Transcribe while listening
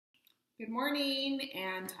Good morning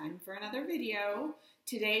and time for another video.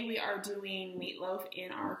 Today we are doing meatloaf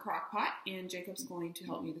in our crock pot and Jacob's going to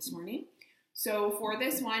help me this morning. So for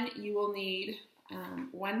this one you will need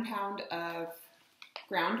 1 pound of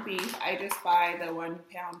ground beef. I just buy the 1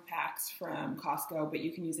 pound packs from Costco, but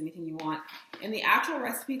you can use anything you want. And the actual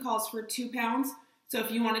recipe calls for 2 pounds. So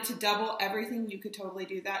if you wanted to double everything, you could totally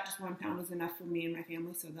do that. Just 1 pound is enough for me and my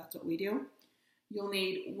family, so that's what we do. You'll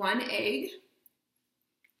need 1 egg,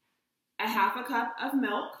 1/2 cup of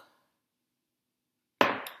milk,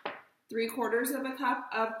 3/4 cup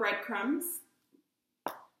of breadcrumbs,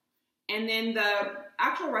 and then the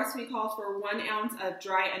actual recipe calls for 1 ounce of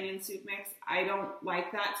dry onion soup mix. I don't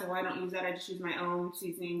like that, so I don't use that. I just use my own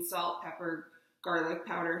seasoning, salt, pepper, garlic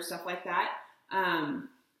powder, stuff like that.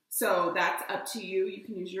 So that's up to you. You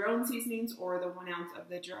can use your own seasonings or the 1 ounce of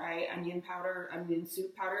the dry onion powder, onion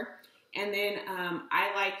soup powder. And then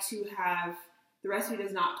I like to have, the recipe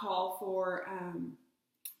does not call for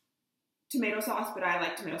tomato sauce, but I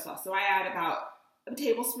like tomato sauce. So I add about a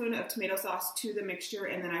tablespoon of tomato sauce to the mixture,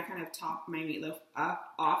 and then I kind of top my meatloaf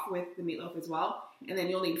off with the meatloaf as well. And then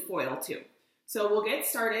you'll need foil too. So we'll get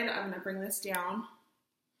started. I'm going to bring this down.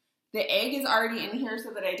 The egg is already in here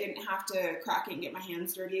so that I didn't have to crack it and get my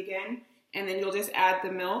hands dirty again. And then you'll just add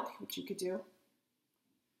the milk, which you could do.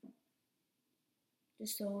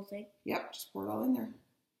 Just the whole thing? Yep, just pour it all in there.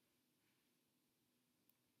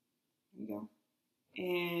 There you go.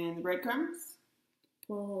 And the breadcrumbs.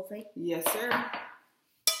 Pour the whole thing? Yes, sir.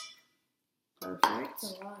 Perfect.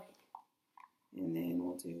 That's a lot. And then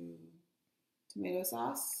we'll do tomato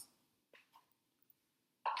sauce.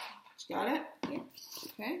 You got it? Yep.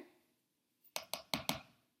 Okay.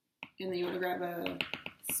 And then you want to grab a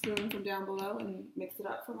spoon from down below and mix it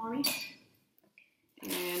up for mommy.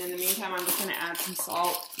 And in the meantime, I'm just going to add some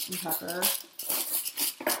salt and pepper.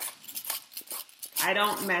 I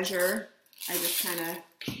don't measure. I just kind of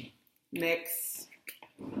mix.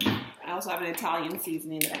 I also have an Italian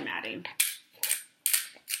seasoning that I'm adding.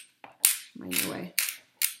 My new way.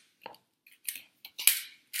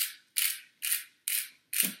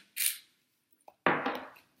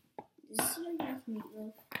 Is this how you make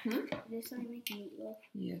meatloaf? Is this how you make meatloaf?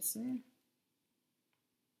 Yes, sir.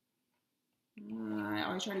 I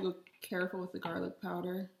always try to go careful with the garlic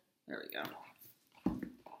powder. There we go.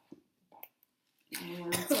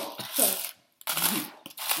 And salt.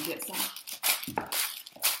 You get some.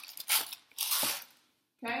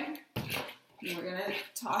 Okay. And we're going to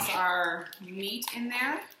toss our meat in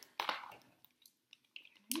there.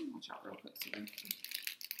 Okay, watch out real quick.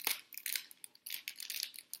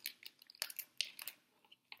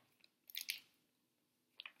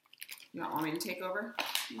 You don't want me to take over?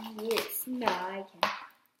 Yes. No, I can.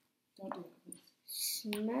 Don't do it, please.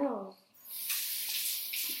 Smells.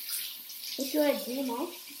 What do I do, Mom?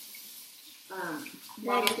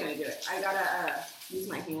 Mommy's gonna do it. I gotta use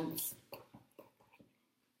my hands.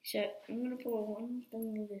 So I'm gonna put one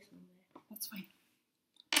thing of this on there. That's fine.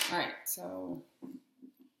 Alright, so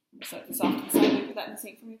set this off to the side. Can you put that in the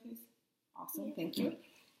sink for me, please? Awesome, thank you.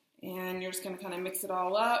 And you're just gonna kind of mix it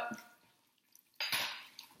all up.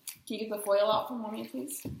 Can you get the foil out for mommy,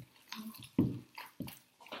 please?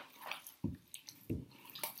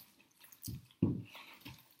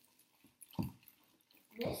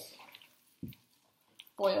 This?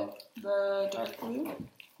 Foil, the dark blue.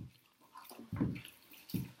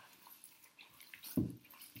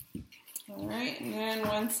 Alright, and then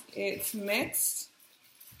once it's mixed,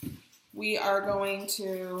 we are going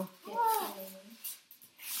to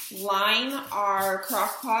line our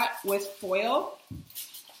crock pot with foil.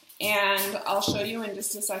 And I'll show you in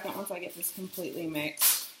just a second once I get this completely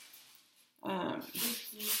mixed.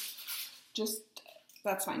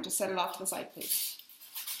 That's fine. Just set it off to the side, please.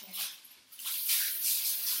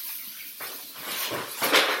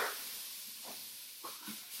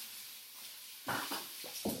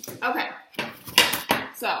 Okay.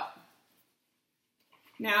 So,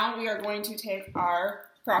 now we are going to take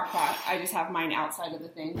our crock pot. I just have mine outside of the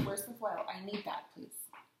thing. Where's the foil? I need that, please.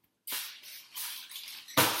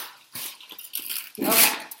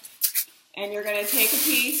 Okay, and you're going to take a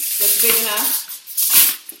piece that's big enough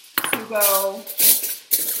to go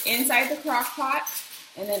inside the crock pot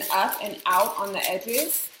and then up and out on the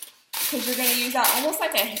edges, because you're going to use that almost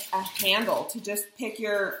like a handle to just pick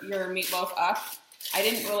your meatloaf up. I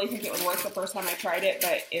didn't really think it would work the first time I tried it,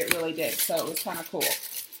 but it really did, so it was kind of cool.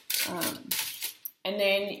 And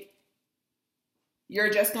then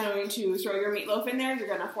you're just going to throw your meatloaf in there. You're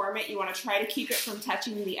going to form it. You want to try to keep it from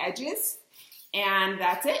touching the edges. And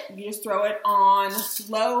that's it. You just throw it on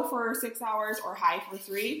low for 6 hours or high for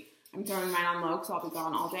 3. I'm throwing mine on low because I'll be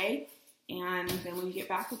gone all day. And then when you get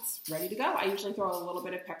back, it's ready to go. I usually throw a little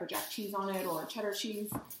bit of pepper jack cheese on it or cheddar cheese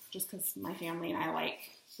just because my family and I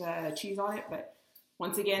like the cheese on it. But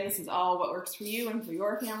once again, this is all what works for you and for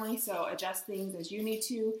your family, so adjust things as you need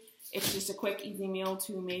to. It's just a quick, easy meal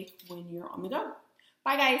to make when you're on the go.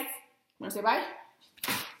 Bye, guys. Want to say bye?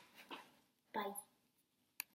 Bye.